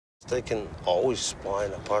They can always buy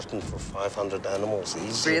an apartment for 500 animals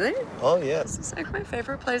easy. Really? Oh, yeah. This is like my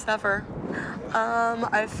favorite place ever.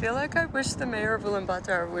 I feel like I wish the mayor of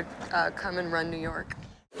Ulaanbaatar would come and run New York.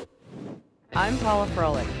 I'm Paula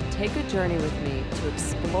Froelich. Take a journey with me to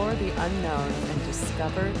explore the unknown and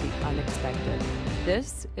discover the unexpected.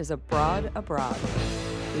 This is Abroad.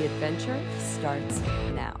 The adventure starts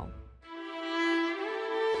now.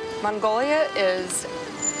 Mongolia is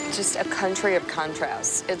just a country of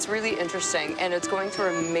contrasts. It's really interesting, and it's going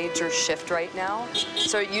through a major shift right now.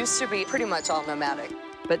 So it used to be pretty much all nomadic.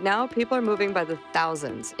 But now people are moving by the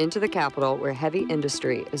thousands into the capital where heavy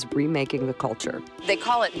industry is remaking the culture. They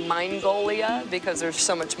call it Mongolia because there's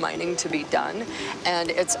so much mining to be done, and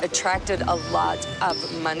it's attracted a lot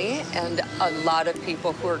of money and a lot of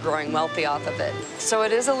people who are growing wealthy off of it. So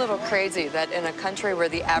it is a little crazy that in a country where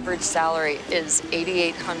the average salary is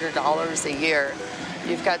 $8,800 a year,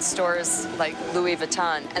 you've got stores like Louis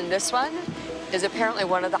Vuitton, and this one is apparently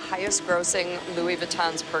one of the highest grossing Louis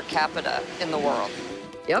Vuittons per capita in the world.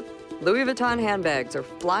 Yep, Louis Vuitton handbags are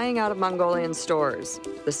flying out of Mongolian stores.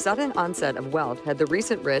 The sudden onset of wealth had the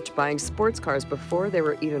recent rich buying sports cars before there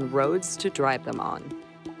were even roads to drive them on.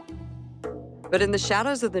 But in the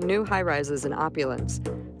shadows of the new high-rises and opulence,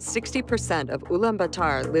 60% of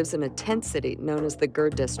Ulaanbaatar lives in a tent city known as the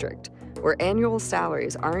Gur district, where annual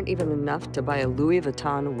salaries aren't even enough to buy a Louis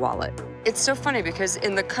Vuitton wallet. It's so funny because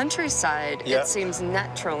in the countryside, it seems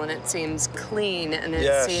natural and it seems clean and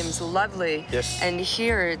it seems lovely. Yes. And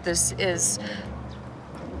here, this is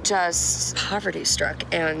just poverty-struck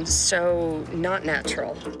and so not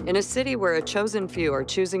natural. In a city where a chosen few are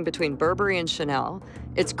choosing between Burberry and Chanel,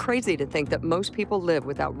 it's crazy to think that most people live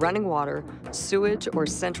without running water, sewage, or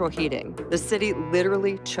central heating. The city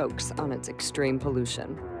literally chokes on its extreme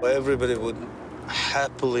pollution. Everybody would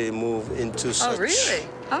happily move into such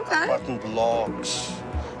apartment blocks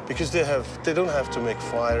because they don't have to make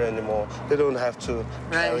fire anymore. They don't have to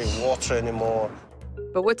carry water anymore.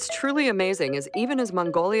 But what's truly amazing is even as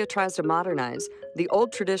Mongolia tries to modernize, the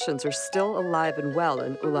old traditions are still alive and well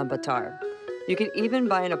in Ulaanbaatar. You can even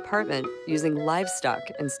buy an apartment using livestock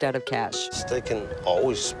instead of cash. They can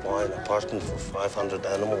always buy an apartment for 500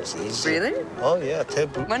 animals easy. Really? Oh, yeah.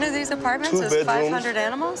 One of these apartments is 500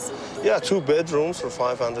 animals? Yeah, 2 bedrooms for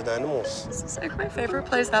 500 animals. This is like my favorite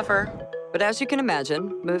place ever. But as you can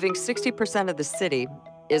imagine, moving 60% of the city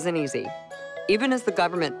isn't easy. Even as the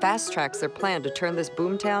government fast-tracks their plan to turn this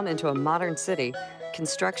boomtown into a modern city,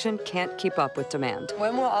 construction can't keep up with demand.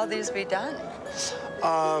 When will all these be done?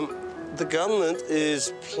 The government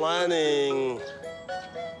is planning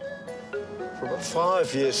for about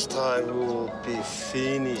 5 years' time we will be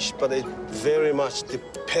finished, but it very much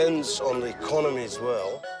depends on the economy as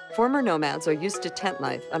well. Former nomads are used to tent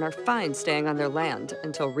life and are fine staying on their land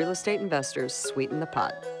until real estate investors sweeten the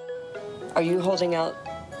pot. Are you holding out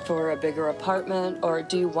for a bigger apartment, or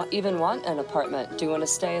do you even want an apartment? Do you want to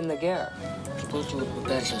stay in the Ger?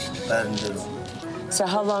 So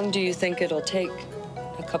how long do you think it'll take?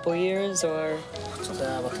 A couple years, or?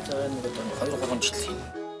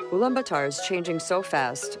 Ulaanbaatar is changing so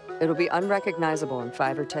fast, it'll be unrecognizable in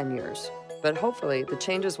 5 or 10 years. But hopefully, the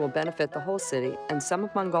changes will benefit the whole city, and some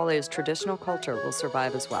of Mongolia's traditional culture will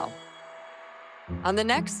survive as well. On the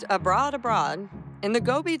next Abroad, in the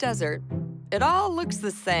Gobi Desert, it all looks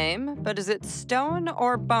the same, but is it stone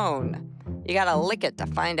or bone? You gotta lick it to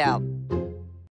find out.